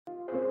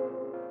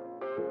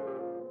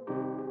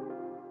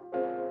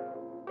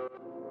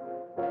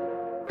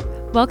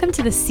Welcome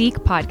to the Seek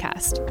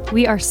podcast.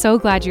 We are so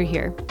glad you're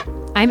here.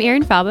 I'm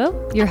Erin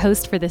Falbo, your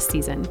host for this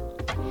season.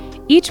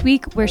 Each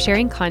week, we're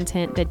sharing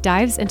content that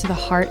dives into the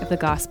heart of the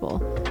gospel,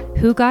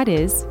 who God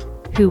is,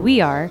 who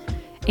we are,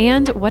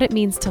 and what it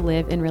means to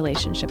live in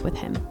relationship with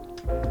Him.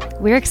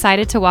 We're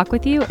excited to walk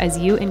with you as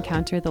you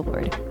encounter the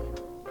Lord.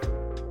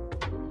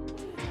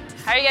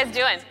 How are you guys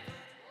doing?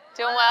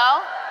 Doing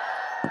well?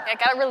 I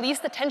gotta release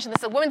the tension. This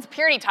is a women's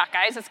purity talk,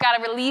 guys. It's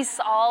gotta release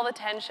all the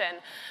tension.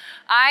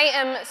 I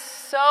am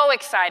so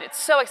excited,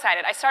 so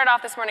excited. I started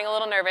off this morning a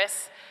little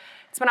nervous.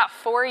 It's been about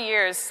 4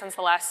 years since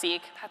the last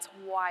Seek. That's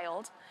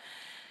wild.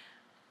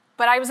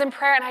 But I was in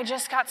prayer and I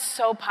just got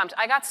so pumped.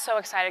 I got so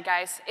excited,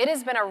 guys. It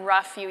has been a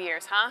rough few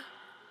years, huh?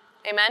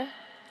 Amen?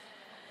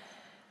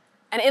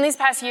 And in these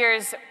past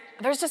years,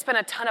 there's just been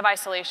a ton of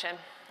isolation,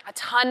 a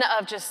ton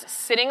of just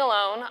sitting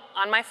alone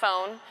on my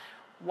phone,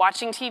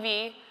 watching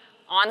TV,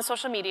 on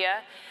social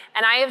media,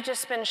 and I have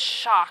just been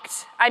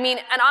shocked. I mean,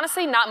 and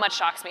honestly, not much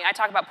shocks me. I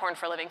talk about porn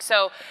for a living,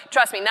 so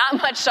trust me, not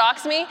much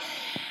shocks me.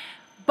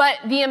 But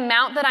the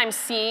amount that I'm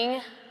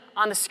seeing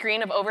on the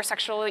screen of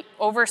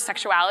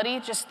over-sexuality,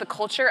 just the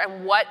culture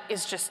and what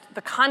is just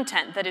the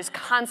content that is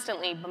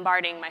constantly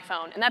bombarding my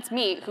phone, and that's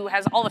me, who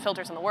has all the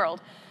filters in the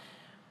world,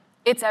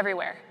 it's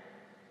everywhere.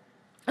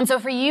 And so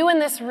for you in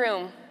this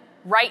room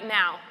right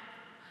now,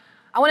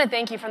 I want to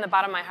thank you from the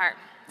bottom of my heart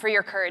for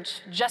your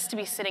courage just to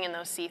be sitting in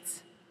those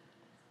seats.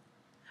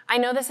 I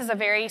know this is a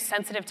very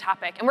sensitive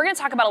topic, and we're going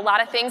to talk about a lot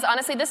of things.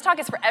 Honestly, this talk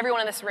is for everyone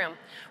in this room.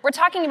 We're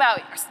talking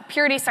about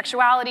purity,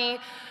 sexuality,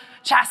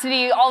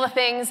 chastity, all the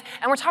things,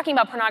 and we're talking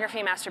about pornography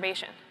and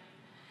masturbation.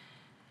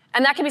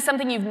 And that can be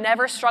something you've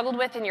never struggled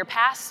with in your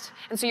past,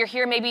 and so you're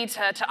here maybe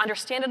to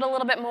understand it a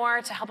little bit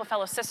more, to help a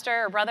fellow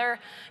sister or brother.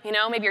 You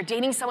know, maybe you're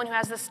dating someone who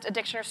has this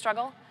addiction or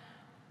struggle.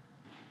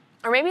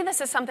 Or maybe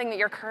this is something that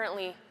you're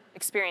currently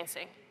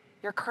experiencing,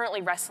 you're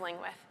currently wrestling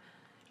with,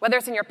 whether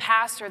it's in your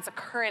past or it's a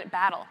current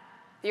battle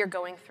that you're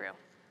going through.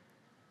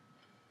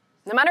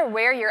 No matter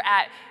where you're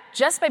at,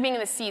 just by being in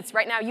the seats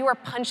right now, you are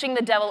punching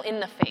the devil in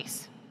the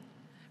face,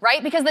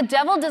 right? Because the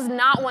devil does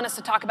not want us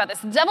to talk about this.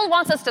 The devil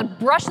wants us to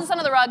brush this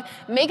under the rug,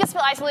 make us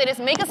feel isolated,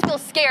 make us feel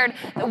scared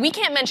that we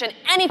can't mention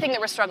anything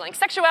that we're struggling.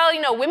 Sexuality,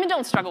 no, women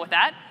don't struggle with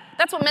that.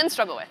 That's what men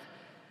struggle with.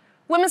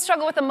 Women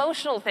struggle with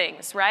emotional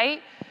things,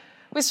 right?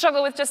 We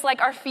struggle with just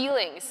like our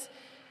feelings.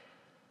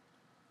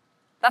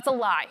 That's a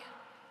lie.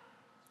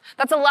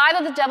 That's a lie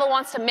that the devil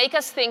wants to make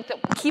us think, that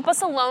keep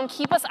us alone,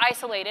 keep us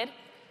isolated,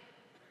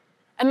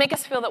 and make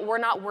us feel that we're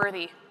not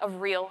worthy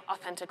of real,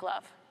 authentic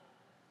love.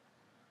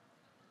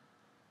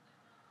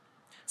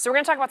 So we're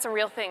going to talk about some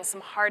real things,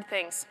 some hard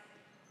things.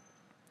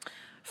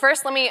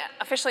 First, let me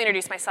officially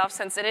introduce myself,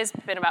 since it has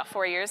been about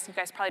 4 years. You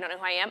guys probably don't know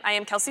who I am. I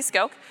am Kelsey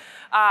Skoch.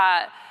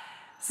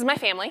 This is my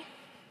family.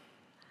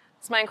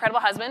 This is my incredible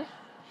husband.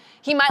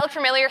 He might look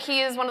familiar.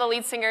 He is one of the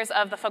lead singers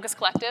of the Focus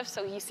Collective,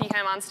 so you see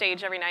him on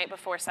stage every night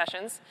before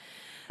sessions.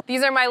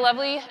 These are my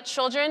lovely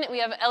children. We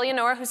have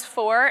Eleanor, who's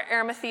 4,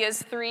 Arimathea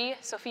is 3,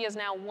 Sophia is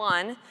now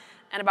 1,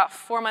 and about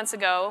 4 months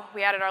ago,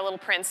 we added our little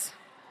prince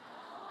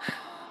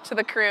to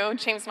the crew,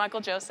 James Michael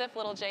Joseph,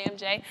 little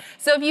JMJ.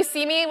 So if you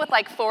see me with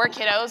like 4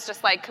 kiddos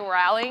just like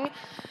growling,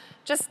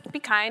 just be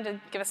kind and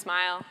give a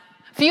smile.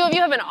 A few of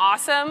you have been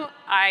awesome.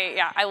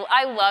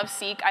 I love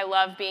Seek. I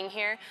love being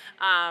here.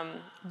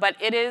 But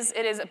it is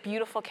a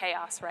beautiful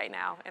chaos right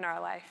now in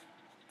our life.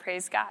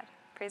 Praise God.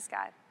 Praise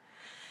God.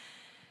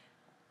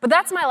 But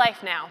that's my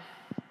life now.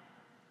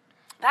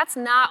 That's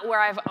not where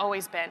I've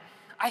always been.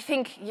 I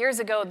think years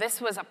ago, this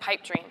was a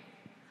pipe dream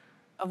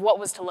of what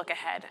was to look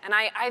ahead. And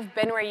I've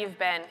been where you've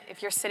been.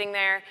 If you're sitting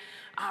there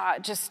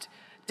just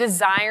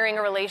desiring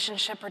a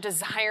relationship or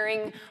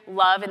desiring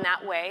love in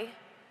that way,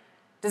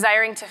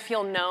 desiring to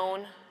feel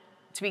known,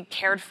 to be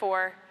cared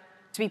for,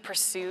 to be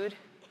pursued,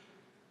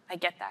 I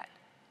get that.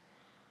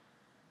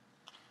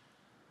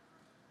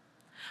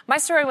 My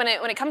story, when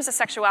it comes to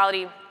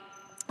sexuality,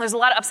 there's a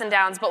lot of ups and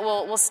downs, but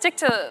we'll stick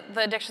to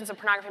the addictions of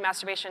pornography and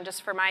masturbation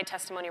just for my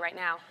testimony right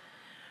now.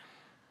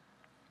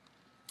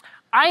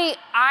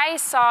 I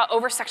saw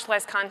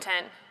over-sexualized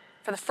content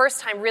for the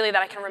first time, really,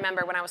 that I can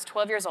remember when I was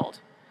 12 years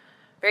old.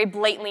 Very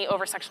blatantly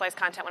over-sexualized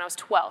content when I was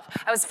 12.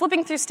 I was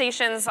flipping through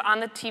stations on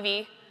the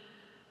TV,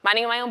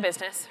 minding my own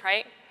business,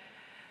 right?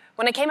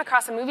 When I came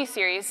across a movie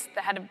series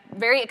that had a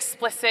very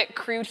explicit,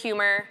 crude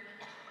humor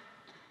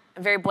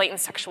and very blatant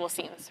sexual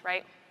scenes,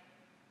 right?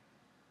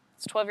 I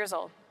was 12 years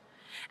old.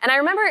 And I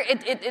remember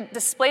it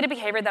displayed a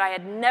behavior that I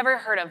had never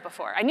heard of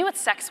before. I knew what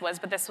sex was,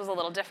 but this was a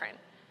little different.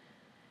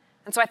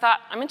 And so I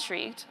thought, I'm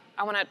intrigued.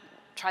 I want to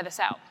try this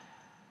out.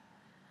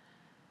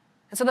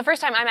 And so the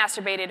first time I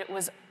masturbated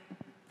was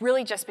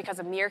really just because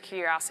of mere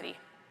curiosity.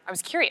 I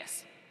was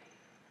curious.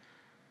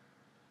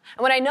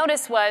 And what I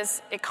noticed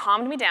was it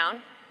calmed me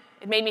down.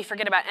 It made me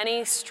forget about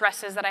any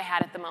stresses that I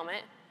had at the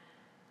moment.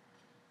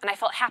 And I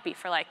felt happy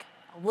for like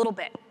a little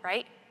bit,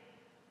 right?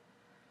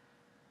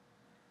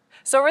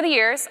 So over the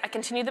years, I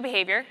continued the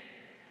behavior.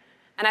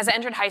 And as I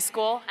entered high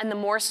school and the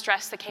more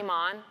stress that came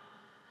on,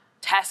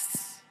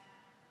 tests,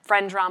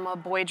 friend drama,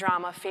 boy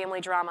drama, family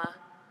drama,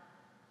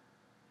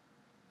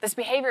 This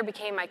behavior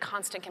became my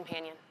constant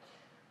companion,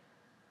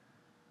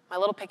 my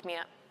little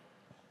pick-me-up.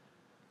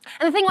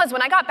 And the thing was,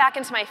 when I got back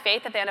into my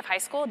faith at the end of high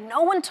school,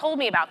 no one told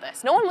me about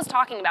this. No one was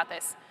talking about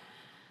this.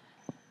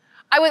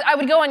 I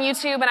would go on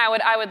YouTube and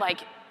I would like,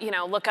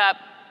 look up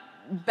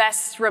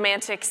best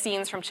romantic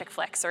scenes from chick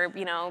flicks or,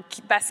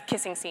 best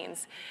kissing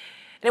scenes.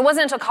 And it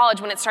wasn't until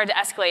college when it started to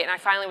escalate and I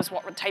finally was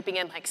typing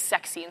in like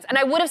sex scenes. And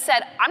I would have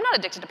said, I'm not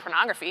addicted to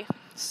pornography.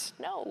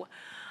 No,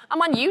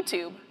 I'm on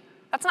YouTube.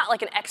 That's not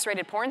like an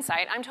X-rated porn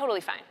site. I'm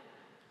totally fine.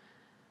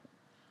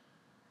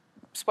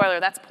 Spoiler,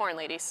 that's porn,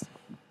 ladies.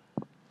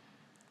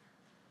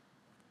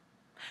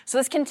 So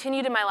this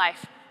continued in my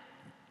life.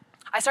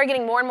 I started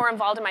getting more and more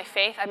involved in my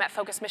faith. I met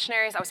focused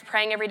missionaries. I was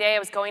praying every day. I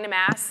was going to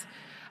Mass.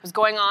 I was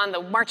going on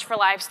the March for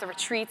Lives, the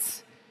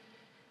retreats.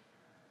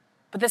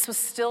 But this was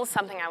still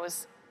something I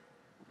was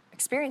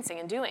experiencing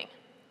and doing.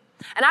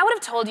 And I would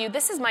have told you,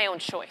 this is my own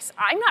choice.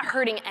 I'm not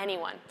hurting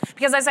anyone.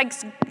 Because as I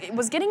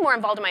was getting more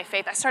involved in my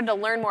faith, I started to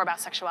learn more about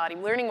sexuality,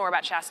 learning more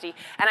about chastity,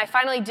 and I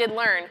finally did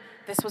learn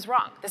this was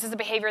wrong. This is a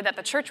behavior that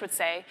the church would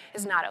say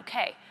is not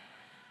okay.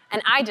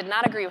 And I did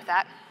not agree with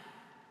that.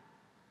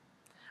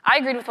 I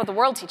agreed with what the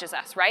world teaches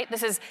us, right?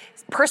 This is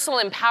personal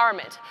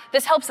empowerment.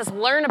 This helps us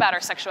learn about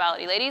our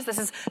sexuality, ladies. This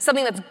is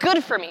something that's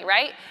good for me,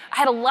 right? I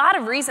had a lot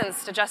of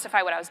reasons to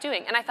justify what I was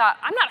doing, and I thought,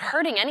 I'm not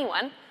hurting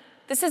anyone.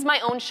 This is my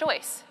own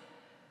choice.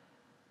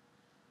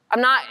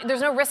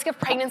 There's no risk of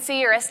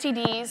pregnancy or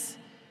STDs.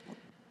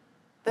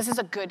 This is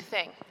a good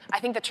thing. I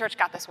think the church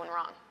got this one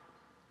wrong.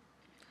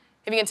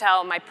 If you can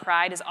tell, my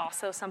pride is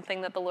also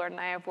something that the Lord and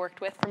I have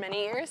worked with for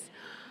many years.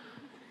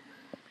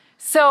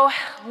 So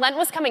Lent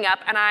was coming up,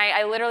 and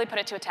I literally put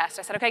it to a test.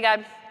 I said, okay,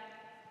 God,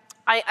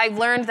 I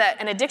learned that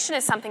an addiction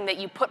is something that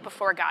you put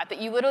before God, that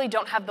you literally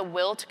don't have the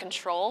will to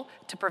control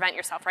to prevent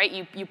yourself, right?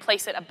 You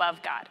place it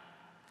above God.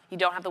 You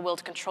don't have the will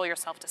to control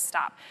yourself to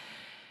stop.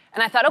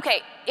 And I thought,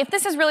 okay, if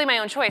this is really my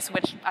own choice,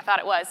 which I thought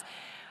it was,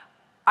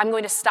 I'm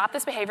going to stop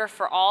this behavior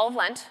for all of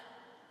Lent.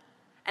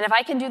 And if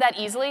I can do that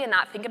easily and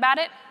not think about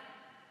it,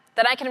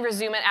 then I can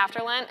resume it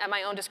after Lent at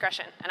my own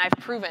discretion. And I've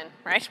proven,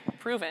 right?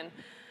 Proven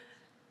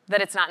that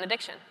it's not an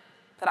addiction,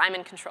 that I'm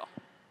in control.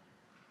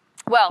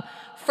 Well,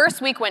 first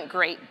week went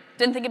great.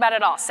 Didn't think about it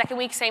at all. Second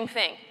week, same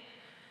thing.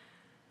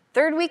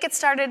 Third week, it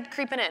started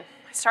creeping in.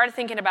 I started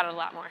thinking about it a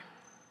lot more.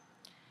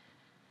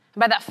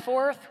 And by that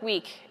fourth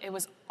week, it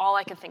was all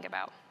I could think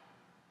about.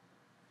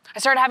 I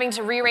started having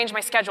to rearrange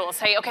my schedule,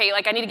 say, okay,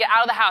 I need to get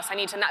out of the house. I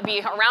need to not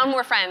be around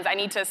more friends. I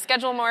need to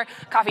schedule more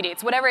coffee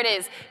dates, whatever it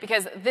is,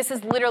 because this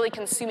is literally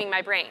consuming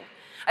my brain.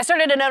 I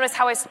started to notice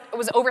how I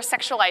was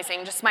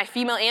over-sexualizing just my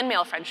female and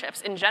male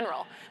friendships in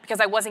general because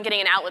I wasn't getting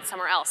an outlet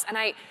somewhere else. And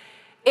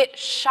it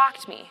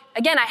shocked me.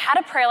 Again, I had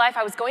a prayer life.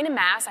 I was going to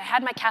Mass. I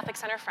had my Catholic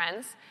Center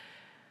friends.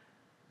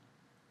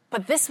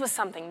 But this was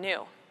something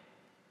new.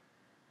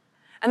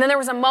 And then there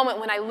was a moment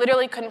when I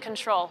literally couldn't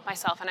control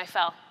myself, and I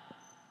fell.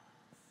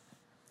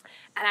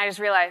 And I just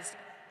realized,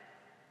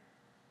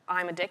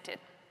 I'm addicted.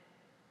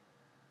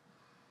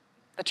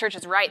 The church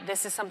is right.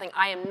 This is something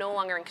I am no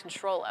longer in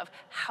control of.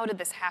 How did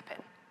this happen?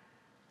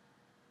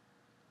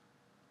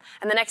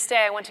 And the next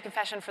day, I went to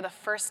confession for the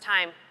first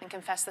time and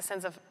confessed the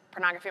sins of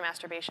pornography and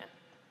masturbation.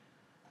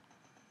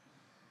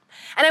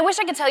 And I wish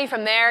I could tell you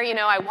from there,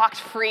 I walked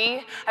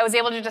free. I was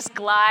able to just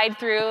glide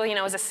through,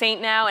 as a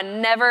saint now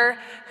and never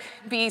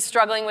be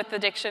struggling with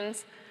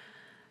addictions.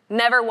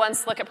 Never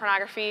once look at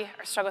pornography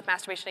or struggle with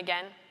masturbation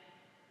again.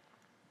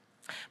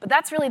 But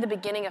that's really the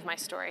beginning of my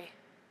story.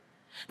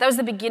 That was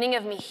the beginning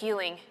of me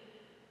healing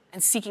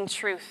and seeking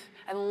truth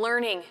and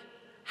learning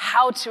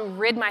how to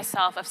rid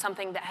myself of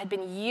something that had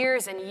been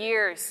years and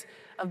years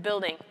of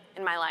building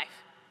in my life.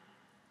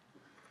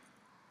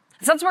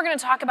 So that's what we're going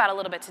to talk about a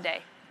little bit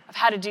today, of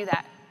how to do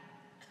that.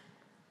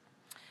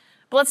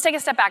 But let's take a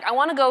step back. I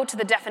want to go to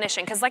the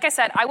definition, because like I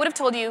said, I would have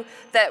told you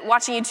that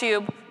watching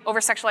YouTube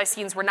over-sexualized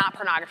scenes were not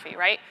pornography,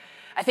 right?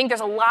 I think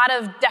there's a lot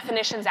of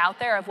definitions out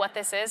there of what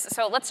this is,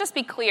 so let's just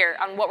be clear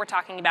on what we're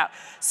talking about.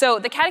 So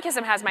the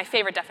Catechism has my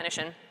favorite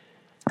definition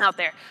out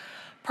there.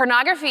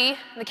 Pornography,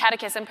 the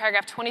Catechism,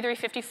 paragraph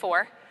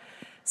 2354,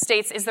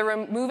 states, is the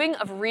removing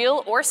of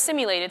real or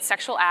simulated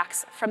sexual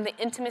acts from the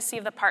intimacy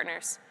of the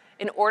partners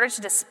in order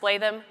to display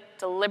them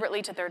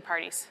deliberately to third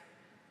parties.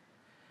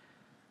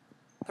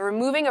 The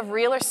removing of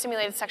real or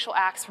simulated sexual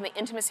acts from the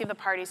intimacy of the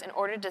parties in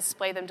order to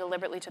display them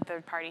deliberately to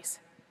third parties.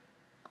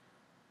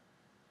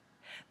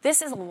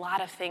 This is a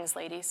lot of things,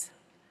 ladies.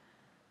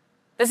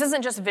 This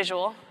isn't just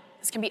visual.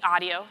 This can be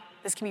audio.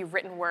 This can be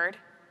written word.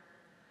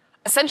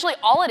 Essentially,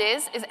 all it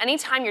is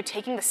anytime you're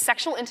taking the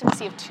sexual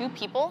intimacy of two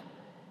people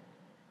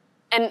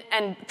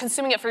and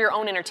consuming it for your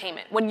own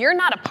entertainment. When you're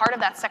not a part of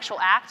that sexual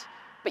act,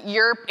 but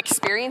you're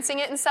experiencing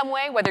it in some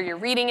way, whether you're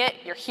reading it,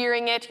 you're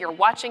hearing it, you're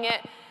watching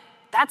it,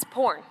 that's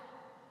porn.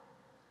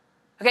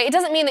 Okay, it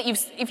doesn't mean that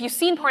if you've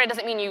seen porn, it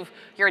doesn't mean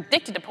you're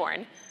addicted to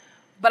porn.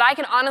 But I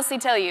can honestly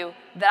tell you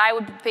that I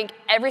would think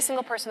every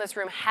single person in this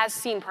room has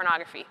seen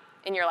pornography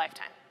in your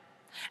lifetime.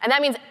 And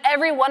that means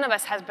every one of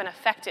us has been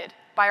affected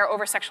by our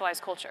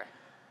over-sexualized culture.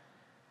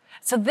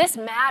 So this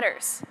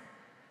matters.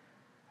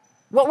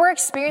 What we're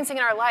experiencing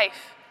in our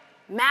life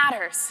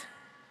matters.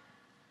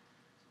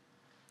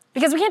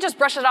 Because we can't just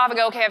brush it off and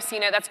go, okay, I've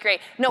seen it, that's great.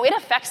 No, it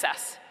affects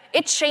us.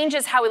 It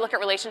changes how we look at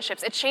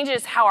relationships. It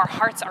changes how our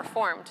hearts are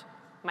formed.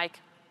 Mike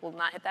will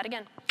not hit that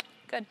again.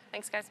 Good,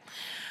 thanks guys.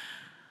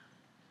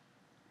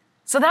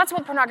 So that's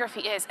what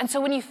pornography is. And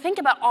so when you think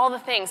about all the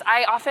things,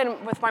 I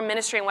often, with my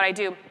ministry and what I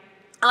do,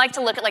 I like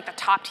to look at like the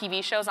top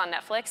TV shows on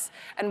Netflix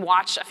and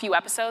watch a few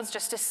episodes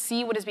just to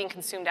see what is being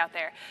consumed out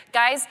there.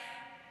 Guys,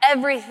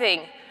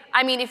 everything.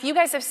 I mean, if you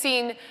guys have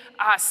seen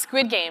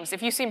Squid Games,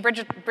 if you've seen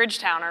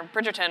Bridgetown or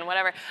Bridgerton,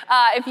 whatever,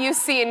 if you've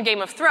seen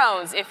Game of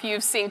Thrones, if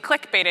you've seen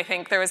clickbait, I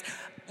think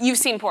you've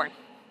seen porn.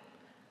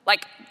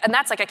 And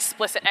that's like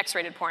explicit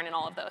X-rated porn in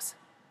all of those.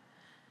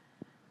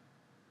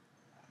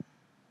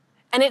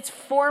 And it's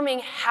forming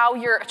how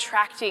you're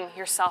attracting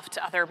yourself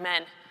to other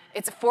men.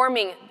 It's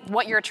forming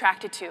what you're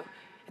attracted to.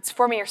 It's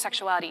forming your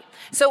sexuality.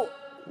 So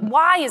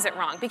why is it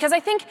wrong? Because I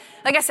think,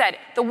 like I said,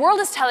 the world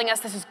is telling us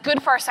this is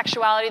good for our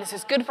sexuality, this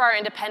is good for our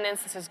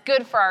independence, this is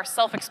good for our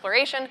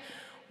self-exploration,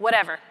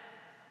 whatever.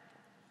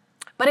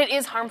 But it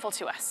is harmful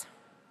to us.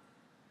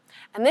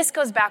 And this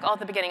goes back all at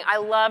the beginning. I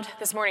loved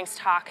this morning's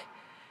talk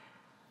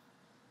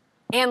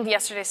and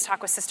yesterday's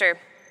talk with Sister,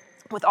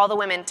 with all the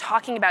women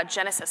talking about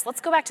Genesis.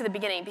 Let's go back to the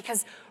beginning,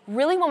 because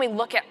really when we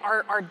look at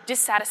our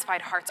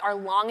dissatisfied hearts, our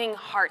longing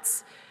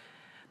hearts,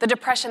 the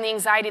depression, the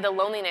anxiety, the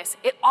loneliness,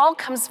 it all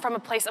comes from a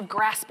place of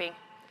grasping.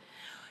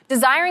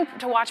 Desiring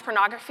to watch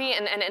pornography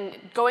and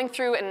going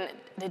through an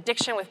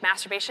addiction with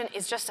masturbation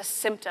is just a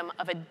symptom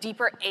of a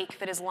deeper ache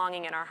that is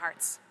longing in our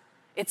hearts.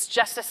 It's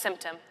just a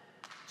symptom.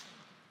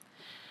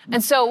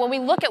 And so when we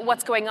look at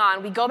what's going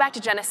on, we go back to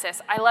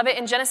Genesis. I love it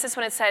in Genesis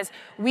when it says,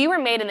 we were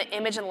made in the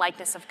image and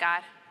likeness of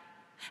God.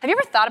 Have you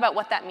ever thought about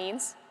what that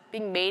means,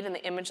 being made in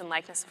the image and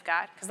likeness of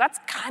God? Because that's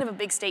kind of a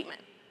big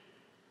statement.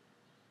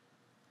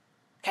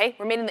 Okay,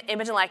 we're made in the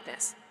image and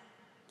likeness.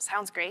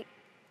 Sounds great.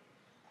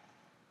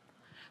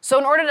 So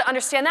in order to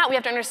understand that, we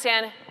have to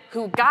understand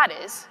who God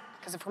is,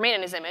 because if we're made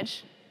in his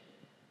image,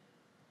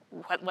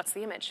 what's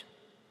the image?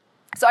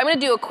 So I'm going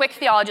to do a quick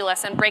theology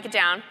lesson, break it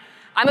down.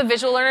 I'm a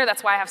visual learner,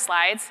 that's why I have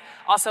slides.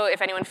 Also,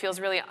 if anyone feels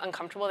really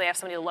uncomfortable, they have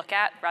somebody to look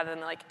at rather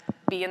than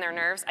be in their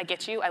nerves. I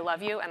get you, I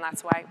love you, and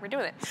that's why we're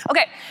doing it.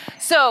 Okay,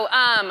 so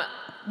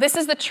this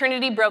is the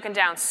Trinity broken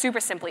down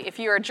super simply. If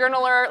you're a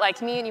journaler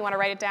like me and you want to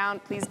write it down,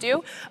 please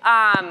do.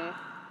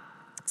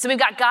 So we've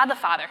got God the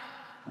Father,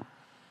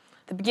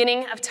 the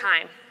beginning of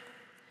time,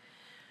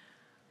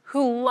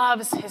 who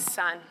loves his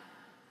Son,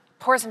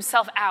 pours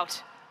himself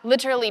out.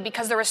 Literally,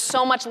 because there was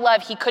so much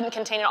love, he couldn't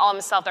contain it all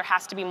himself. There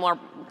has to be more,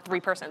 3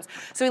 persons.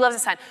 So he loves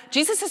his Son.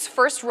 Jesus'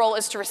 first role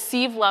is to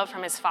receive love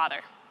from his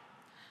Father.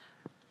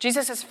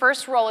 Jesus'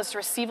 first role is to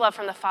receive love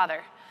from the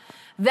Father.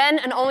 Then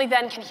and only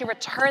then can he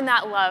return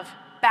that love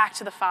back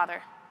to the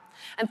Father.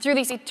 And through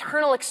this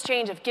eternal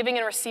exchange of giving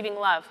and receiving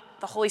love,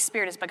 the Holy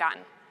Spirit is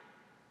begotten.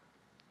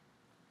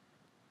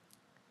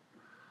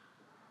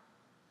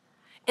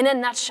 In a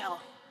nutshell,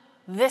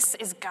 this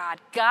is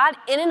God. God,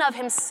 in and of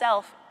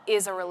himself,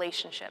 is a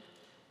relationship.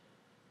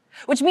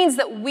 Which means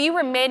that we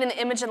were made in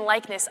the image and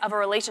likeness of a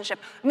relationship,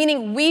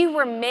 meaning we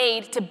were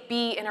made to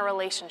be in a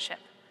relationship.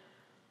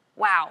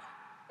 Wow.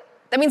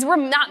 That means we're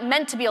not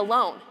meant to be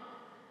alone.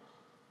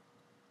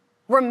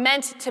 We're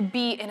meant to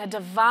be in a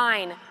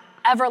divine,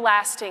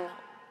 everlasting,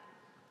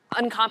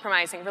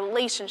 uncompromising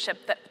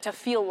relationship to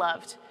feel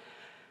loved.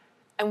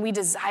 And we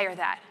desire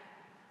that.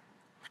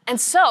 And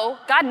so,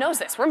 God knows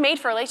this. We're made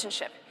for a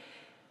relationship.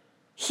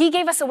 He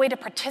gave us a way to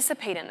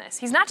participate in this.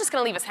 He's not just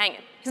going to leave us hanging.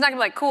 He's not going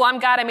to be like, cool, I'm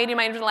God, I made you in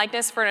my image and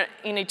likeness for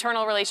an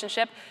eternal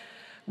relationship.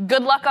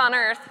 Good luck on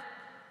earth.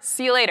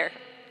 See you later.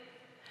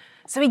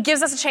 So he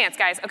gives us a chance,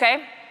 guys,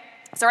 okay?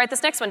 So write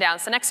this next one down.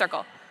 It's the next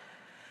circle.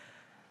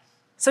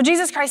 So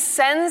Jesus Christ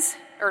sends,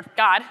 or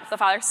God, the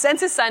Father,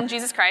 sends his Son,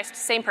 Jesus Christ,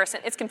 same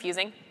person. It's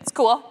confusing. It's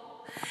cool.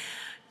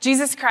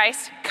 Jesus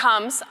Christ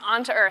comes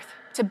onto earth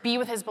to be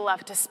with his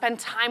beloved, to spend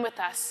time with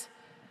us,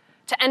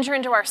 to enter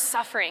into our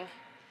suffering,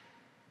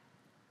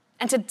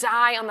 and to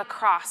die on the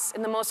cross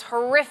in the most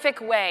horrific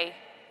way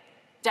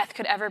death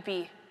could ever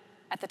be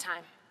at the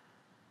time.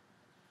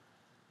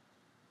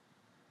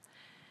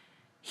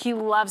 He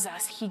loves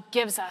us. He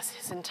gives us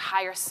his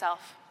entire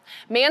self.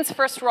 Man's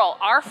first role,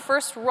 our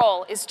first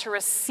role, is to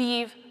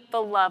receive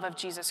the love of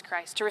Jesus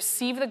Christ, to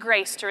receive the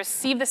grace, to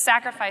receive the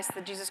sacrifice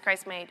that Jesus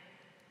Christ made,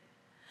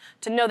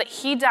 to know that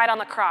he died on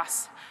the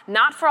cross,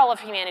 not for all of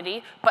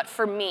humanity, but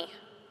for me.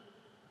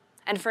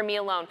 And for me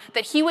alone.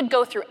 That he would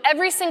go through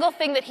every single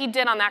thing that he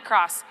did on that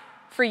cross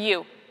for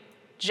you.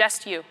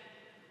 Just you.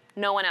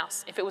 No one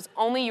else. If it was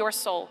only your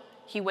soul,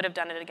 he would have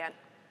done it again.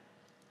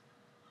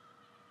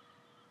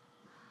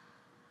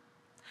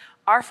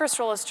 Our first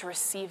role is to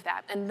receive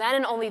that. And then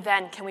and only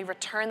then can we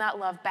return that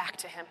love back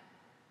to him.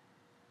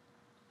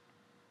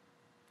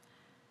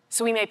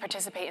 So we may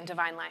participate in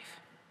divine life.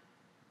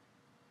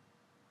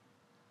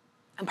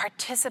 And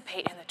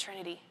participate in the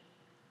Trinity.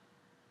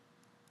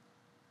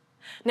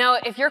 Now,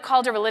 if you're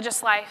called to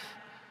religious life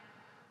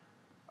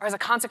or as a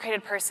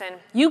consecrated person,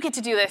 you get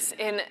to do this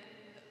in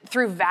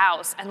through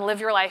vows and live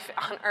your life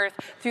on earth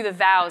through the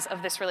vows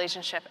of this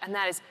relationship, and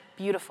that is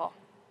beautiful.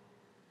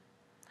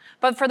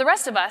 But for the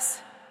rest of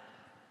us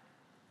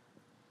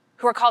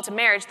who are called to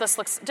marriage, this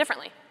looks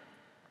differently.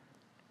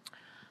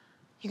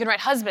 You can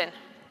write husband.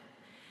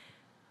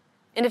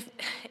 And if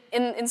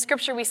in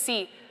Scripture we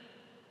see,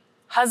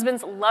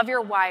 husbands, love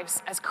your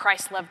wives as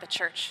Christ loved the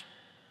church.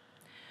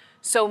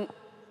 So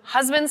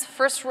husband's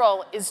first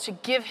role is to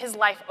give his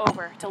life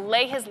over, to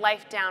lay his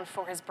life down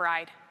for his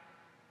bride,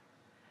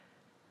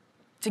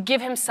 to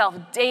give himself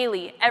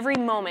daily, every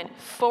moment,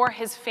 for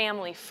his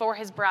family, for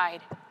his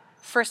bride,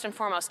 first and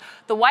foremost.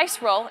 The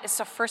wife's role is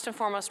to first and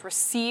foremost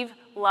receive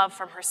love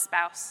from her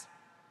spouse.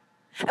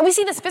 And we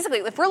see this physically.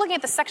 If we're looking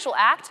at the sexual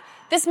act,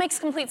 this makes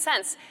complete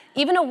sense.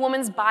 Even a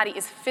woman's body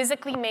is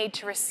physically made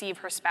to receive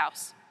her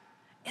spouse.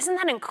 Isn't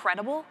that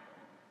incredible?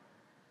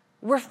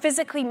 We're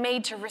physically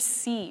made to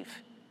receive.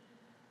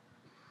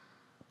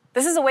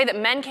 This is a way that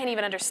men can't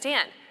even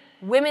understand.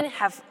 Women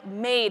have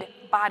made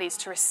bodies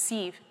to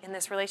receive in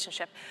this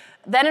relationship.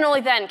 Then and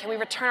only then can we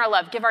return our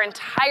love, give our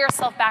entire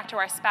self back to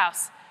our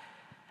spouse.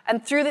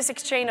 And through this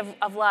exchange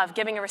of love,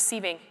 giving and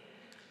receiving,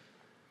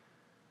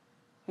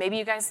 maybe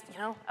you guys,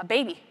 a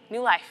baby, new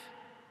life.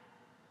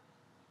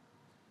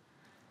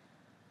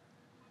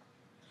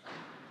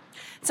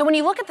 So when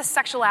you look at the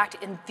sexual act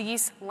in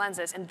these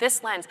lenses, in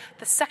this lens,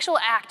 the sexual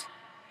act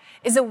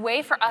is a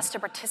way for us to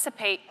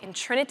participate in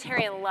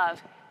Trinitarian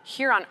love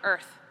here on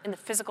earth in the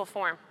physical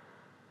form.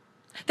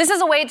 This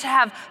is a way to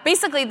have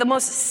basically the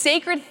most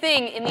sacred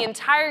thing in the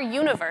entire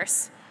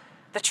universe,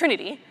 the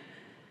Trinity,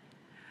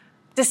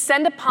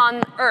 descend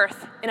upon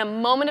earth in a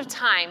moment of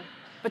time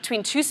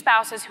between two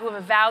spouses who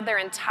have vowed their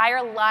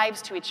entire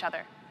lives to each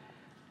other.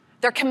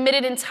 They're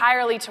committed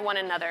entirely to one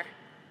another.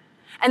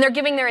 And they're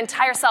giving their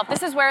entire self.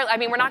 This is where,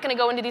 we're not going to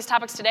go into these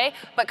topics today,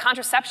 but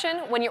contraception,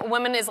 when your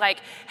woman is like,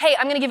 hey,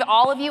 I'm going to give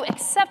all of you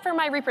except for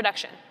my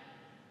reproduction,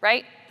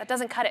 right? That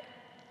doesn't cut it.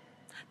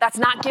 That's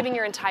not giving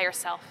your entire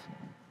self.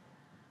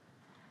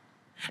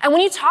 And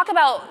when you talk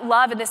about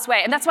love in this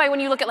way, and that's why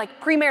when you look at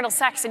premarital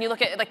sex and you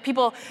look at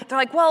people, they're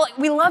like, well,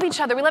 we love each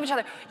other.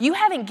 You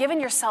haven't given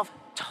yourself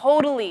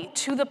totally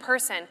to the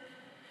person.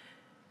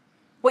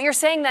 What you're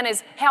saying then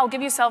is, hey, I'll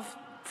give you self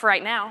for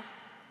right now,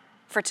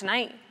 for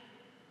tonight,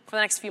 for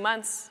the next few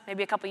months,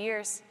 maybe a couple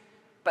years,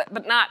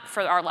 but not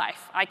for our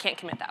life. I can't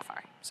commit that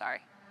far,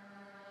 sorry.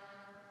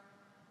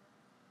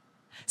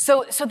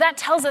 So that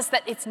tells us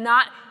that it's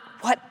not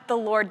what the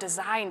Lord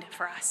designed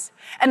for us.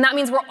 And that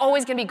means we're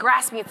always going to be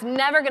grasping. It's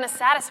never going to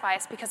satisfy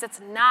us because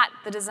it's not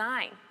the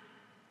design.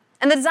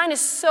 And the design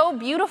is so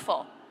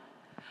beautiful.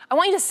 I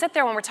want you to sit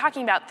there when we're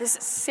talking about this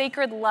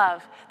sacred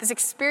love, this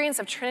experience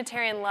of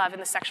Trinitarian love in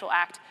the sexual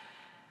act,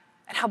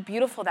 and how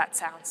beautiful that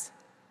sounds.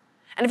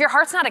 And if your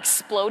heart's not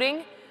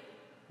exploding,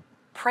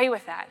 pray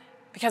with that.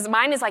 Because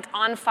mine is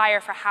on fire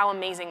for how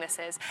amazing this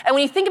is. And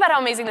when you think about how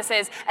amazing this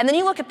is, and then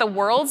you look at the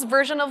world's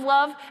version of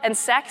love and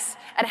sex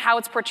and how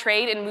it's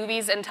portrayed in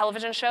movies and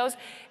television shows,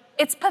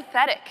 it's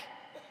pathetic.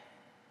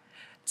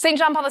 St.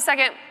 John Paul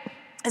II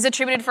is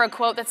attributed for a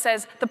quote that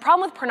says, "The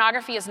problem with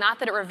pornography is not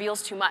that it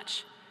reveals too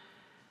much,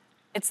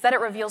 it's that it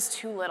reveals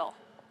too little."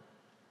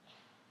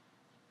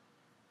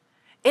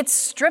 It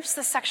strips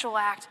the sexual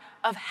act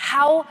of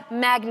how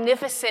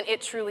magnificent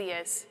it truly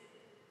is,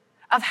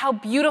 of how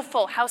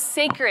beautiful, how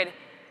sacred.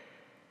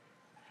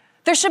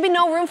 There should be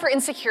no room for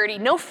insecurity,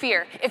 no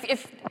fear,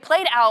 if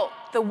played out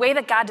the way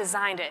that God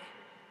designed it.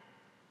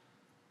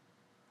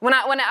 When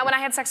I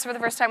had sex for the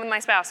first time with my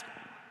spouse,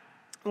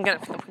 we're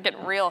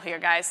getting real here,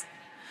 guys.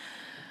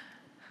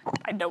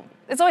 I know.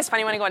 It's always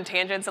funny when I go on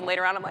tangents and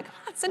later on I'm like,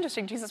 oh, that's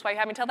interesting, Jesus, why you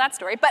had me tell that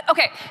story? But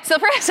okay, so the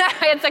first time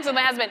I had sex with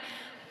my husband,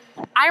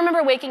 I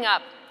remember waking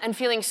up and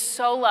feeling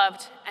so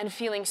loved and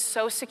feeling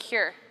so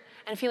secure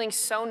and feeling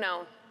so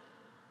known.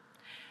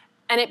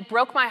 And it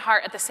broke my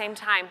heart at the same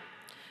time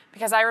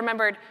because I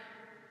remembered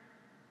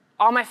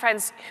all my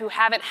friends who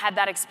haven't had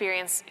that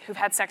experience, who've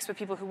had sex with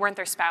people who weren't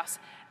their spouse.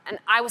 And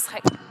I was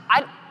like,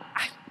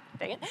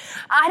 dang it,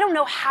 I don't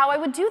know how I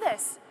would do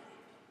this.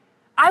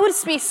 I would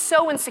be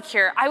so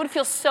insecure. I would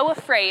feel so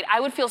afraid. I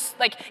would feel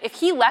like if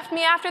he left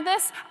me after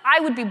this, I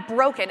would be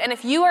broken. And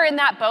if you are in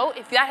that boat,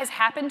 if that has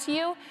happened to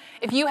you,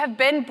 if you have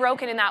been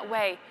broken in that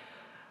way,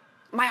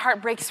 my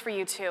heart breaks for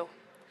you too.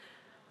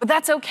 But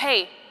that's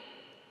okay.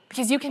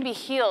 Because you can be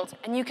healed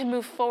and you can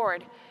move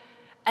forward.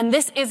 And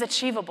this is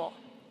achievable.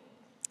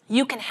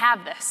 You can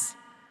have this.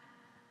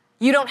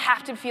 You don't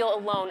have to feel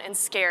alone and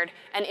scared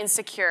and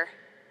insecure.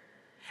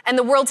 And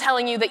the world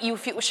telling you that you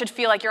should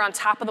feel like you're on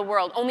top of the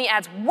world only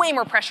adds way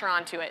more pressure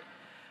onto it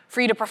for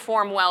you to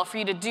perform well, for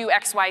you to do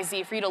X, Y,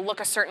 Z, for you to look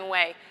a certain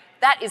way.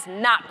 That is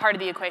not part of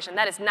the equation.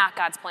 That is not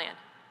God's plan.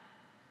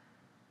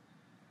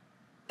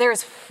 There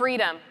is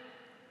freedom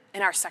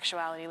in our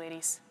sexuality,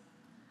 ladies.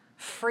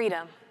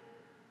 Freedom.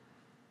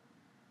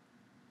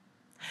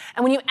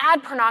 And when you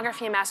add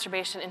pornography and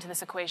masturbation into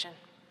this equation,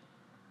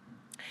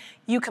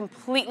 you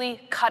completely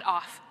cut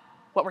off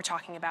what we're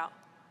talking about.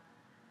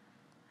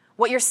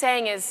 What you're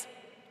saying is,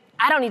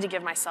 I don't need to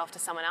give myself to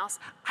someone else.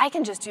 I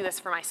can just do this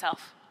for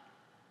myself.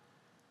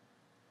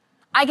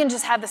 I can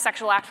just have the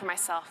sexual act for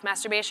myself.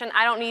 Masturbation,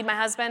 I don't need my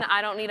husband.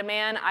 I don't need a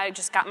man. I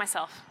just got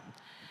myself.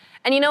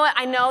 And you know what?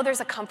 I know there's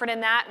a comfort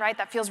in that, right?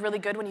 That feels really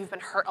good when you've been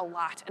hurt a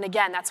lot. And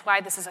again, that's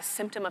why this is a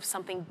symptom of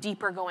something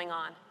deeper going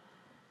on.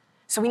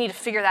 So we need to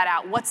figure that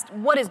out.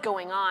 What is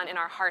going on in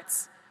our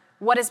hearts?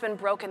 What has been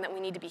broken that we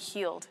need to be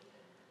healed?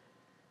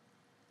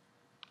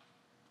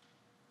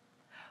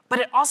 But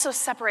it also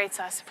separates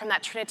us from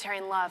that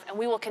Trinitarian love, and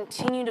we will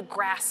continue to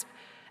grasp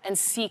and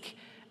seek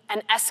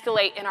and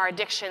escalate in our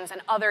addictions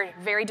and other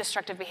very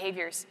destructive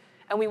behaviors,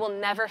 and we will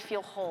never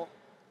feel whole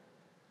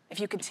if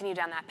you continue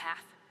down that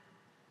path.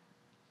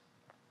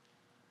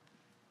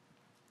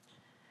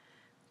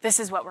 This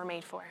is what we're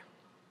made for.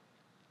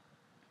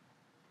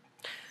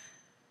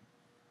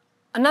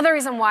 Another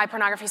reason why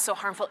pornography is so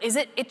harmful is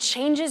it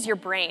changes your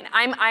brain.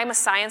 I'm a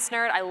science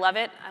nerd. I love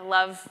it. I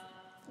love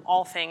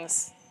all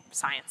things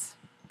science.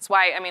 That's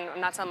why,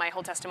 I'm not telling my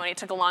whole testimony. It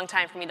took a long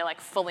time for me to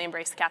fully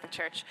embrace the Catholic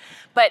Church.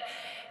 But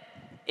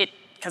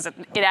because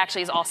it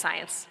actually is all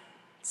science.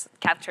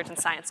 Catholic Church and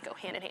science go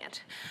hand in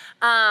hand.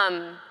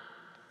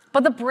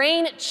 But the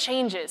brain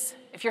changes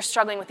if you're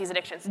struggling with these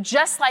addictions.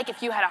 Just like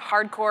if you had a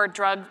hardcore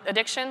drug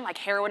addiction, like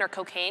heroin or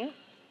cocaine,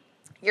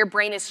 your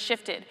brain is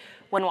shifted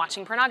when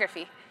watching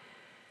pornography.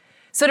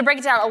 So to break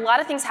it down, a lot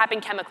of things happen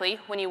chemically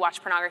when you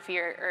watch pornography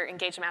or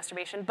engage in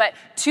masturbation, but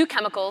two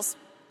chemicals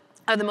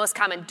are the most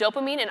common.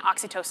 Dopamine and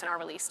oxytocin are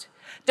released.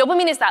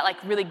 Dopamine is that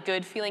really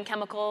good feeling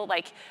chemical,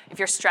 if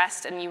you're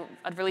stressed and you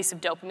a release of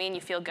dopamine,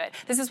 you feel good.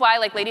 This is why,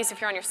 ladies, if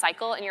you're on your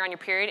cycle and you're on your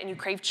period and you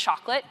crave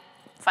chocolate,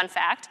 fun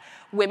fact,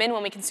 women,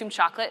 when we consume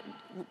chocolate,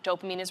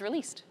 dopamine is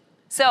released.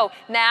 So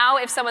now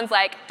if someone's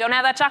don't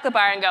have that chocolate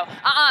bar, and go,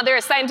 there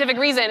is scientific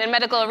reason and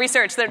medical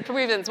research that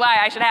proves why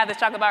I should have this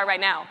chocolate bar right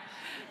now.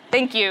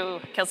 Thank you,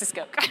 Kelsey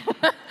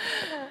Skoch.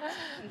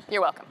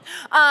 You're welcome.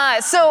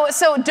 So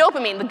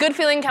dopamine, the good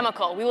feeling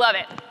chemical, we love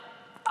it.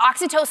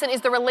 Oxytocin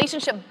is the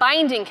relationship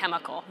binding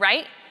chemical,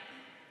 right?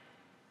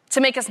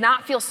 To make us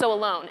not feel so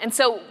alone. And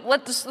so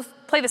let's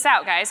play this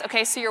out, guys.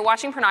 Okay, so you're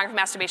watching pornography,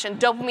 masturbation,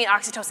 dopamine,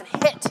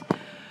 oxytocin hit.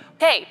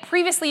 Okay,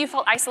 previously you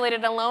felt isolated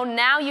and alone,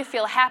 now you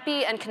feel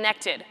happy and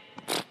connected.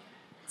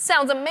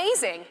 Sounds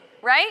amazing,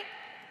 right?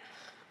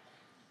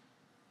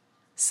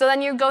 So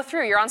then you go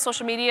through, you're on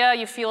social media,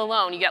 you feel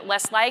alone, you get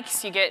less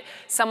likes, you get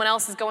someone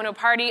else is going to a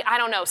party, I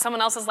don't know, someone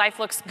else's life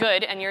looks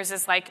good and yours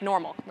is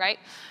normal, right?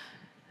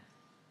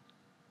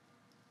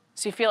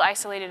 So you feel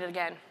isolated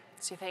again.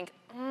 So you think,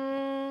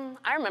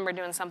 I remember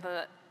doing something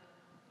that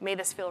made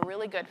this feel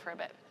really good for a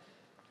bit.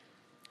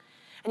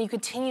 And you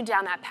continue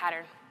down that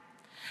pattern.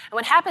 And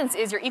what happens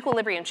is your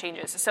equilibrium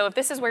changes. So if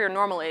this is where your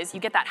normal is, you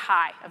get that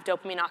high of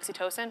dopamine,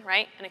 oxytocin,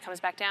 right? And it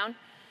comes back down.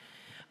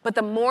 But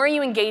the more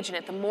you engage in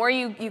it, the more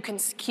you can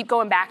keep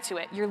going back to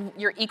it,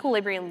 your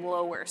equilibrium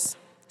lowers.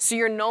 So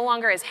you're no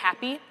longer as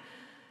happy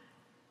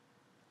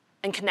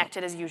and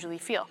connected as you usually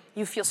feel.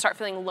 You start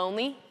feeling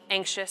lonely,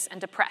 anxious, and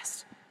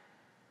depressed.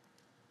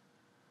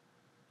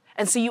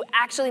 And so you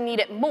actually need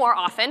it more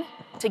often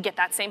to get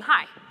that same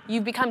high.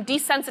 You've become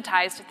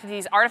desensitized to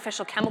these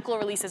artificial chemical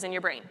releases in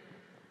your brain.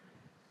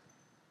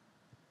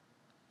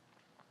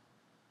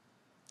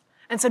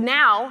 And so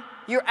now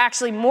you're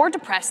actually more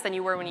depressed than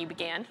you were when you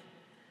began.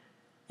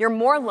 You're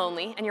more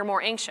lonely and you're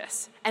more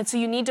anxious. And so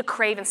you need to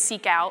crave and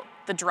seek out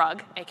the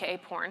drug, aka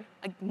porn,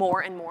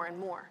 more and more and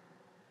more.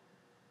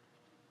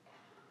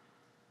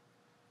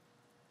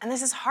 And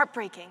this is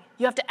heartbreaking.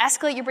 You have to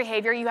escalate your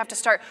behavior. You have to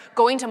start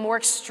going to more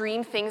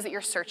extreme things that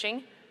you're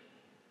searching.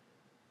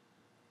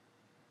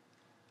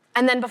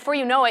 And then before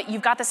you know it,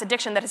 you've got this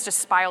addiction that has just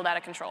spiraled out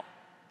of control.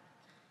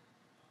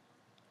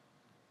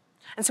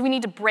 And so we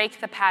need to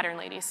break the pattern,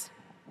 ladies.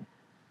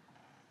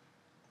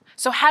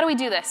 So how do we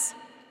do this?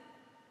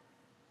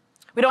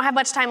 We don't have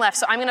much time left,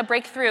 so I'm going to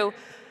break through.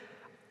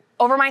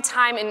 Over my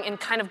time in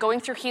kind of going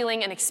through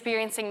healing and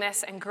experiencing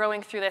this and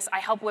growing through this, I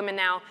help women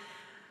now.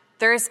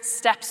 There's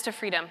steps to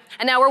freedom.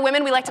 And now we're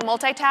women, we like to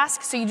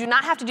multitask, so you do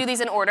not have to do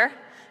these in order.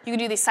 You can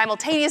do these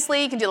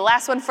simultaneously. You can do the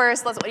last one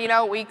first.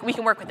 We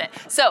can work with it.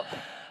 So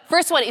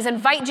first one is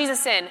invite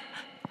Jesus in.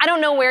 I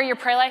don't know where your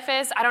prayer life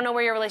is. I don't know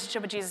where your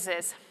relationship with Jesus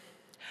is.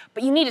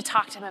 But you need to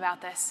talk to him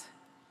about this.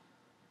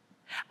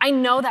 I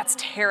know that's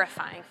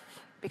terrifying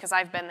because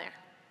I've been there,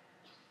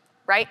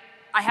 right?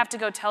 I have to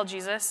go tell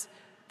Jesus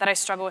that I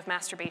struggle with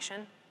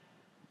masturbation.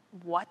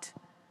 What?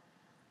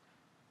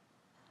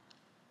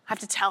 I have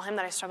to tell him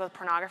that I struggle with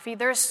pornography.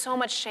 There is so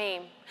much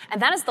shame.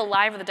 And that is the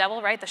lie of the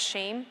devil, right? The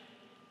shame.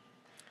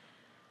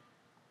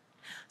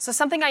 So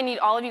something I need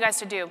all of you guys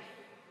to do,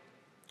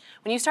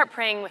 when you start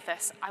praying with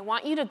this, I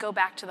want you to go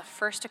back to the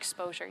first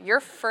exposure, your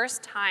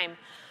first time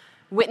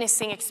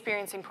witnessing,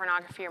 experiencing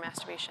pornography or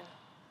masturbation.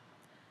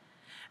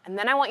 And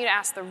then I want you to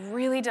ask the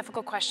really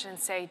difficult question and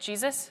say,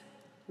 Jesus,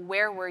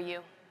 where were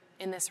you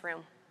in this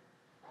room?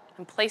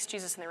 And place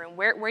Jesus in the room.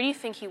 Where do you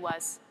think he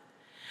was?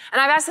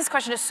 And I've asked this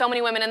question to so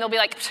many women, and they'll be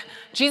like,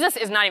 Jesus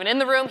is not even in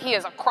the room. He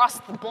is across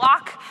the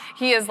block.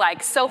 He is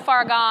so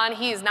far gone.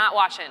 He is not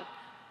watching.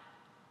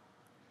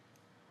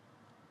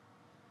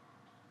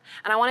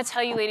 And I want to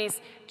tell you,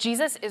 ladies,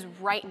 Jesus is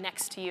right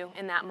next to you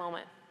in that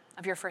moment.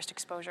 of your first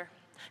exposure.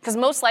 Because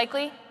most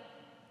likely,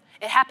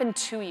 it happened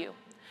to you.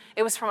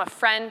 It was from a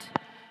friend.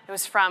 It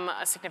was from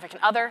a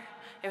significant other.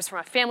 It was from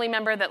a family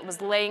member that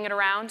was laying it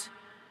around.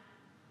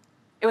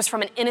 It was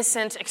from an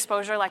innocent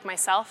exposure like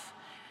myself.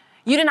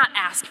 You did not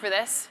ask for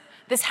this.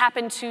 This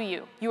happened to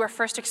you. You were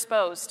first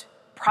exposed,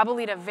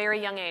 probably at a very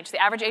young age. The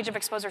average age of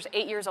exposure is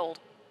 8 years old.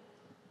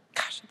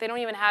 Gosh, they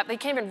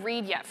can't even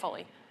read yet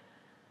fully.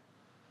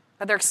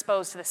 But they're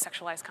exposed to this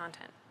sexualized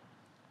content.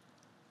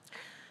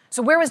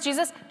 So where was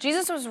Jesus?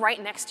 Jesus was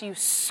right next to you,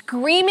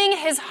 screaming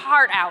his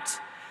heart out,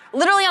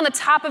 literally on the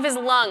top of his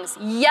lungs,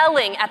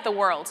 yelling at the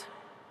world.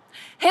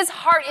 His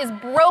heart is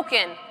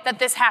broken that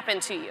this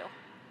happened to you.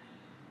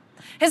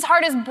 His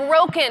heart is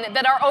broken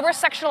that our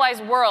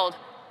over-sexualized world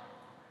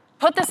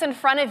put this in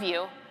front of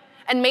you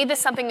and made this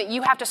something that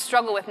you have to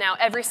struggle with now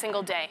every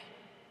single day.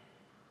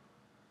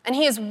 And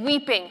he is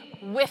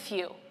weeping with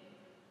you.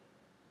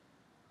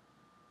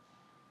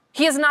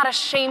 He is not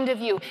ashamed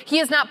of you. He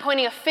is not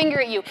pointing a finger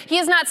at you. He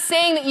is not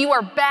saying that you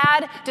are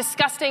bad,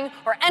 disgusting,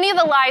 or any of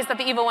the lies that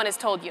the evil one has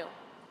told you.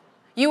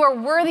 You are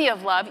worthy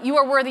of love. You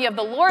are worthy of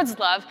the Lord's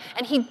love,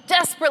 and he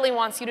desperately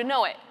wants you to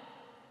know it.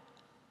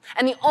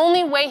 And the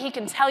only way he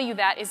can tell you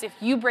that is if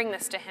you bring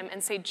this to him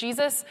and say,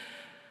 Jesus,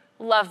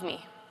 love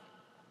me.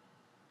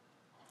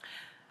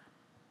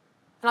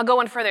 And I'll go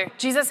one further.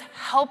 Jesus,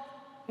 help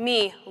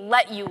me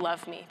let you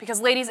love me. Because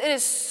ladies, it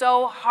is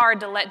so hard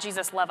to let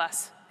Jesus love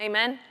us.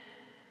 Amen?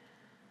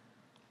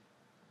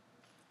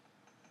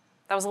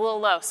 That was a little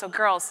low, so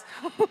girls.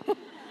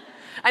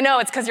 I know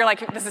it's because you're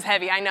like, this is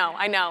heavy. I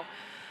know.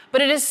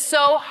 But it is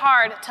so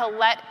hard to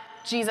let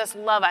Jesus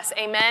love us.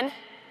 Amen?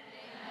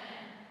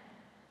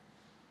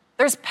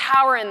 There's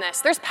power in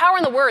this. There's power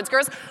in the words,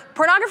 girls.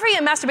 Pornography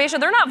and masturbation,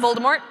 they're not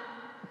Voldemort.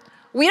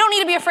 We don't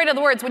need to be afraid of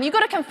the words. When you go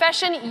to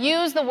confession,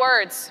 use the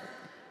words.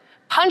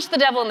 Punch the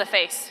devil in the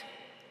face.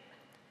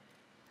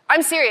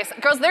 I'm serious.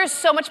 Girls, there's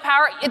so much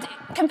power.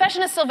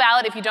 Confession is still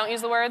valid if you don't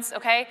use the words,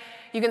 okay?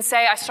 You can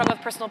say, I struggle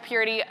with personal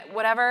purity,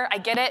 whatever, I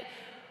get it.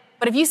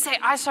 But if you say,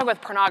 I struggle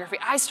with pornography,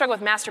 I struggle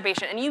with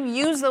masturbation, and you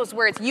use those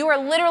words, you are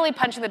literally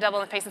punching the devil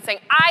in the face and saying,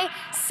 I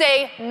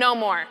say no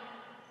more.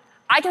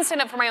 I can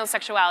stand up for my own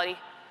sexuality.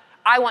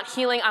 I want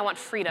healing, I want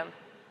freedom.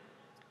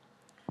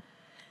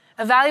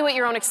 Evaluate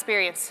your own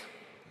experience.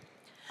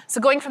 So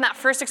going from that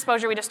first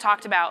exposure we just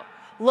talked about,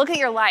 look at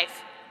your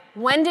life.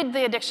 When did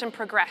the addiction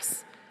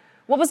progress?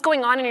 What was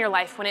going on in your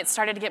life when it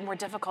started to get more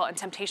difficult and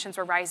temptations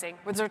were rising?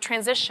 Was there a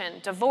transition,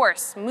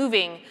 divorce,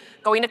 moving,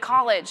 going to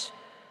college?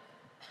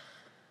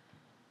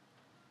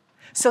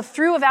 So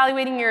through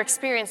evaluating your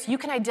experience, you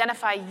can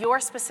identify your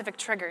specific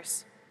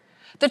triggers.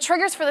 The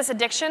triggers for this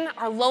addiction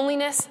are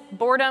loneliness,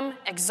 boredom,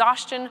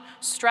 exhaustion,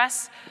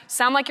 stress.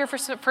 Sound like your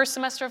first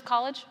semester of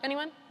college?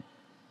 Anyone?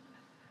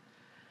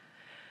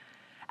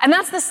 And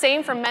that's the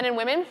same for men and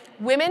women.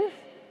 Women,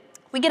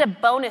 we get a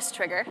bonus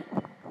trigger.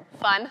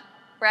 Fun,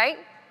 right?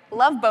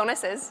 Love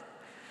bonuses.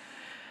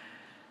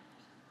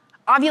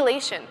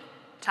 Ovulation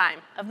time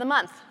of the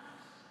month.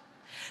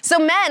 So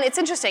men, it's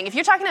interesting. If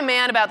you're talking to a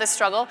man about this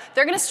struggle,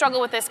 they're going to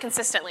struggle with this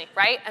consistently,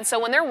 right? And so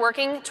when they're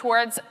working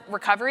towards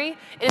recovery,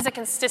 it is a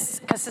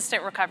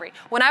consistent recovery.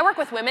 When I work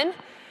with women,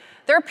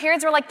 there are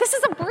periods where like, this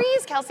is a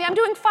breeze, Kelsey, I'm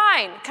doing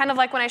fine. Kind of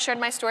like when I shared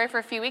my story for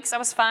a few weeks, I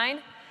was fine.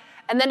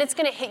 And then it's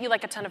going to hit you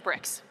like a ton of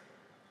bricks.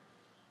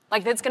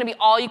 Like it's going to be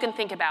all you can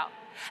think about.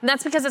 And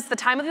that's because it's the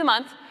time of the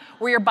month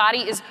where your body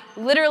is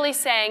literally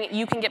saying,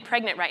 you can get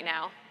pregnant right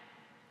now.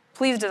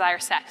 Please desire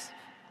sex.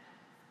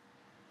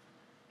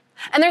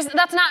 And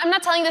I'm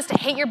not telling you this to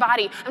hate your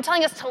body. I'm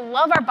telling us to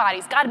love our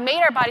bodies. God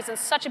made our bodies in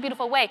such a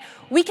beautiful way.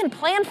 We can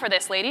plan for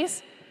this,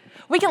 ladies.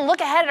 We can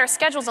look ahead at our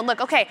schedules and look,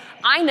 okay,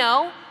 I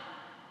know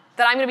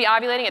that I'm going to be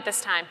ovulating at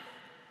this time.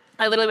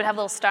 I literally would have a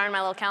little star in my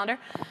little calendar.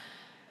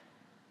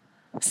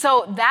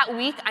 So that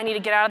week, I need to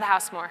get out of the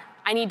house more.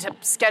 I need to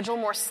schedule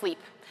more sleep.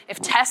 If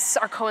tests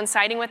are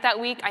coinciding with that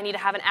week, I need to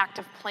have an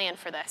active plan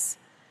for this.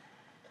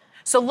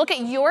 So look at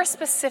your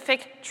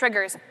specific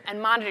triggers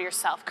and monitor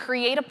yourself.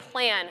 Create a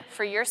plan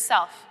for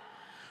yourself,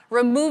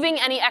 removing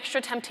any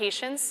extra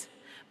temptations,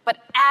 but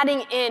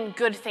adding in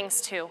good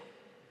things too.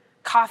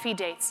 Coffee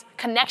dates,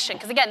 connection.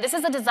 Because again, this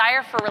is a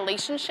desire for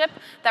relationship,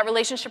 that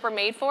relationship we're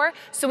made for.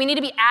 So we need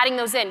to be adding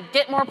those in.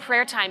 Get more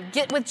prayer time.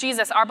 Get with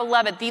Jesus, our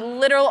beloved, the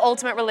literal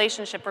ultimate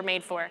relationship we're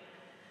made for.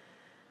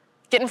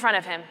 Get in front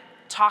of him.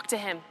 Talk to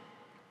him.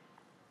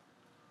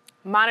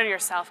 Monitor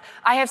yourself.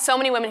 I have so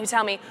many women who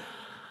tell me,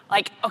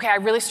 like, okay, I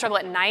really struggle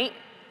at night,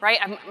 right?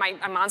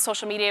 I'm on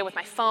social media with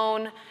my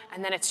phone,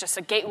 and then it's just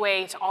a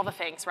gateway to all the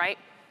things, right?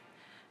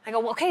 I go,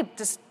 well, okay,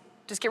 just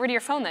get rid of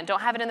your phone then. Don't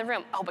have it in the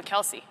room. Oh, but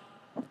Kelsey,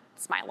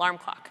 it's my alarm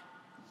clock.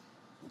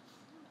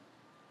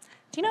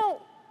 Do you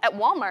know, at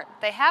Walmart,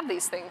 they have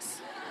these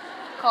things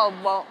called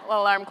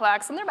alarm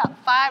clocks, and they're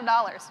about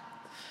 $5.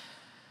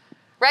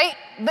 Right?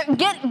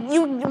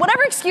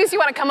 Whatever excuse you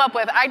want to come up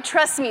with,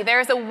 trust me,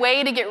 there's a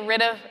way to get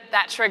rid of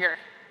that trigger.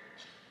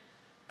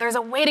 There's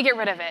a way to get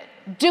rid of it.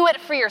 Do it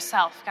for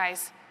yourself,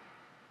 guys.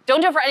 Don't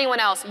do it for anyone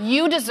else.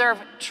 You deserve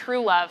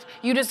true love.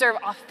 You deserve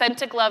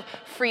authentic love,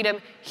 freedom,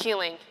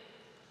 healing.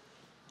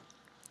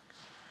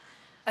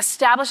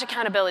 Establish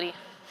accountability.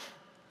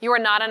 You are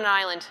not on an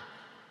island.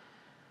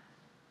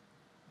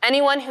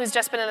 Anyone who's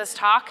just been in this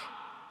talk,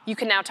 you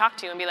can now talk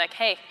to and be like,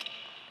 hey,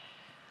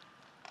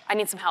 I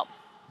need some help.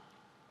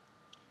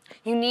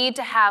 You need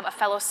to have a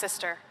fellow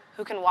sister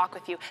who can walk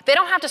with you. They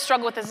don't have to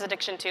struggle with this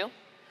addiction too.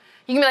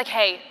 You can be like,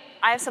 hey,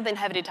 I have something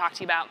heavy to talk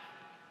to you about.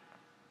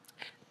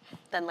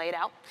 Then lay it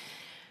out.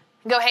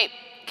 And go, hey,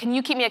 can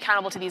you keep me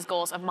accountable to these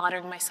goals of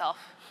monitoring myself?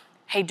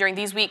 Hey, during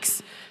these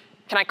weeks,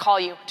 can I call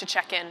you to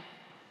check in?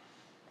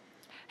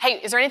 Hey,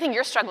 is there anything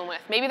you're struggling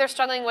with? Maybe they're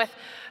struggling with,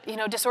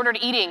 disordered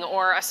eating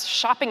or a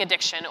shopping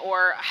addiction,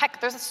 or heck,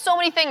 there's so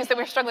many things that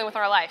we're struggling with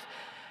in our life.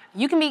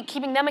 You can be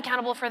keeping them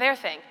accountable for their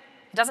thing.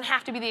 It doesn't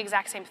have to be the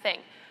exact same thing,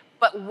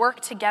 but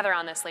work together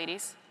on this,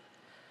 ladies.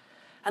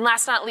 And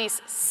last but not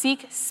least,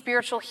 seek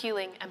spiritual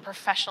healing and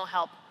professional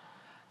help.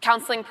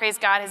 Counseling, praise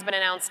God, has been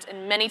announced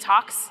in many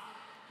talks.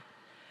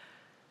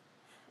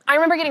 I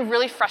remember getting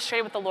really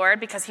frustrated with the Lord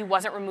because he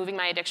wasn't removing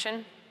my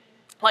addiction.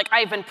 Like,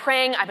 I've been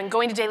praying, I've been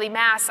going to daily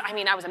mass, I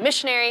was a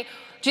missionary.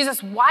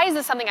 Jesus, why is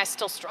this something I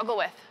still struggle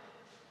with?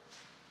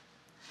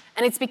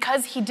 And it's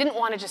because he didn't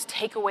want to just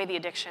take away the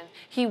addiction.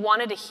 He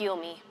wanted to heal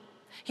me.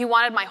 He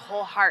wanted my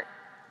whole heart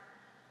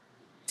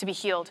to be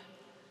healed.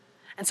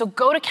 And so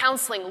go to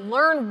counseling,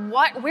 learn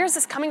where's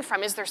this coming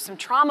from? Is there some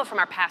trauma from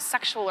our past,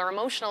 sexual or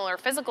emotional or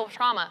physical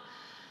trauma?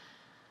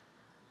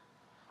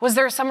 Was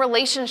there some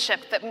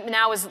relationship that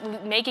now is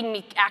making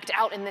me act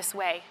out in this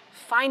way?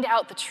 Find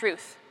out the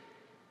truth.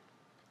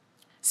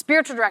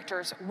 Spiritual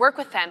directors, work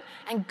with them,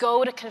 and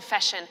go to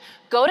confession.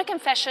 Go to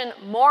confession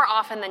more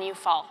often than you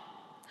fall.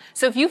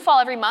 So if you fall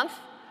every month,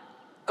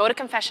 go to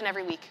confession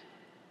every week.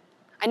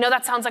 I know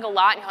that sounds like a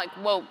lot, and you're like,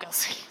 whoa,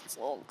 Kelsey, it's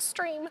a little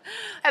extreme.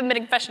 I haven't been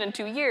in confession in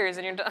 2 years,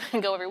 and you're done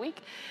and go every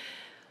week.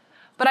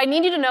 But I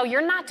need you to know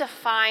you're not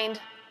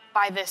defined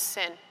by this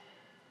sin.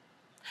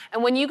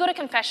 And when you go to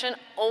confession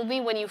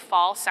only when you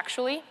fall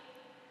sexually,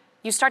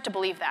 you start to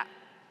believe that.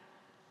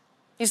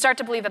 You start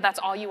to believe that that's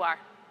all you are,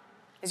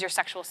 is your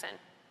sexual sin.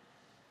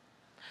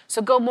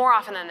 So go more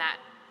often than that.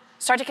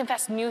 Start to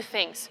confess new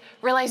things.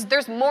 Realize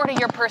there's more to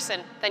your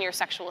person than your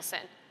sexual sin.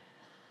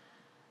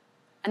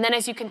 And then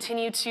as you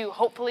continue to,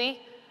 hopefully,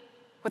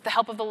 with the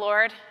help of the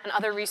Lord and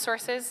other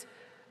resources,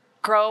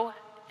 grow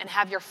and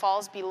have your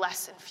falls be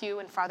less and few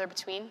and farther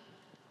between,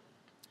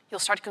 you'll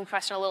start to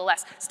confession a little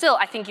less. Still,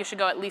 I think you should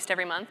go at least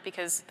every month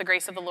because the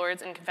grace of the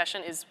Lord's in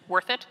confession is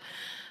worth it.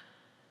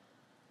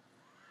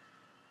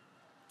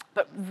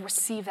 But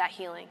receive that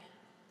healing.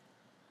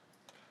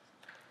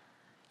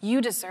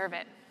 You deserve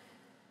it.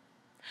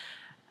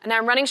 And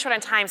I'm running short on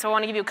time, so I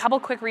want to give you a couple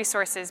quick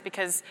resources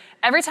because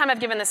every time I've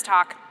given this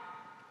talk,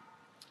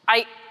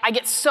 I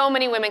get so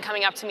many women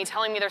coming up to me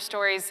telling me their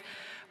stories.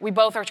 We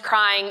both are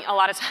crying a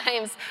lot of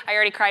times. I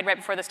already cried right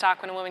before this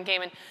talk when a woman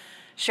came and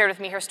shared with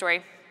me her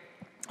story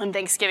on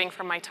Thanksgiving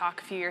from my talk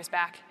a few years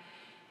back.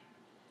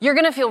 You're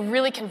going to feel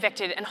really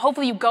convicted, and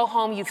hopefully you go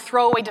home, you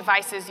throw away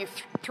devices, you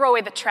throw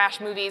away the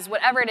trash movies,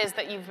 whatever it is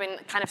that you've been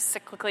kind of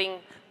cyclically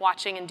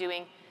watching and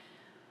doing.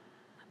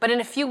 But in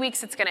a few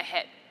weeks, it's going to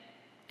hit,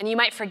 and you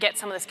might forget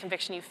some of this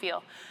conviction you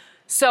feel.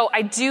 So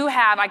I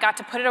got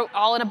to put it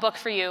all in a book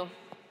for you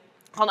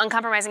called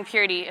Uncompromising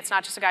Purity. It's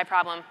not just a guy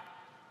problem.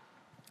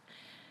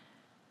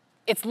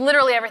 It's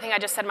literally everything I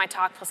just said in my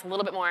talk, plus a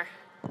little bit more.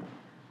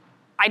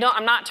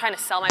 I'm not trying to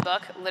sell my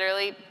book.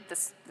 Literally,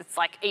 it's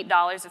like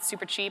 $8. It's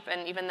super cheap,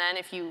 and even then,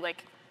 if you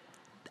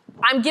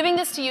I'm giving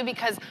this to you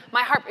because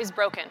my heart is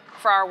broken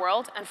for our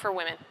world and for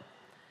women.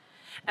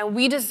 And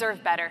we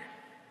deserve better.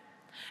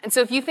 And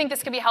so if you think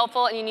this could be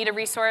helpful and you need a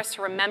resource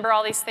to remember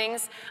all these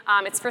things,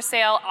 it's for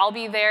sale. I'll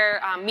be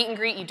there, meet and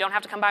greet. You don't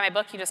have to come buy my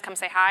book. You just come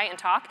say hi and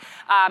talk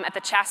at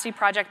the Chastity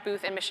Project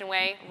booth in Mission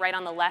Way, right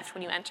on the left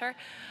when you enter.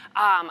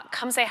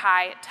 Come say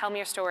hi. Tell me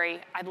your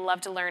story. I'd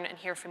love to learn and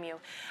hear from you.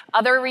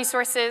 Other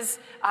resources,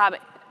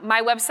 my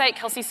website,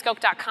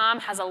 kelseysskoch.com,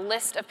 has a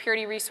list of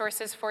purity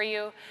resources for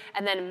you.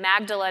 And then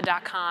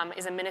Magdala.com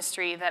is a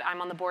ministry that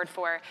I'm on the board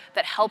for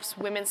that helps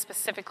women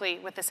specifically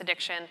with this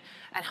addiction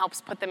and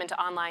helps put them into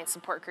online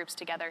support groups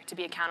together to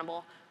be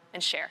accountable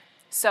and share.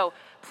 So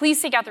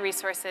please seek out the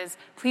resources.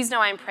 Please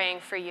know I'm praying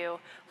for you.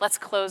 Let's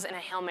close in a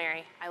Hail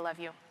Mary. I love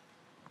you.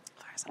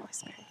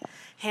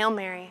 Hail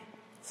Mary,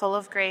 full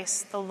of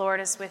grace, the Lord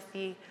is with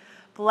thee.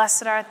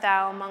 Blessed art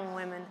thou among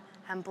women,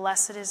 and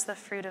blessed is the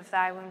fruit of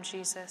thy womb,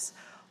 Jesus.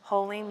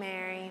 Holy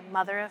Mary,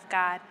 Mother of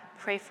God,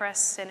 pray for us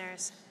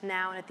sinners,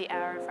 now and at the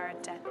hour of our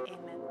death.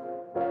 Amen.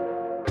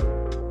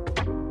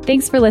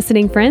 Thanks for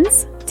listening,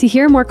 friends. To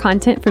hear more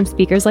content from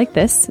speakers like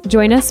this,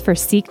 join us for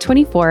Seek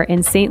 24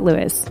 in St.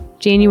 Louis,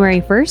 January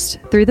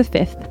 1st through the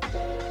 5th.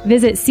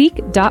 Visit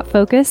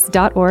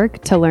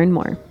seek.focus.org to learn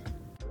more.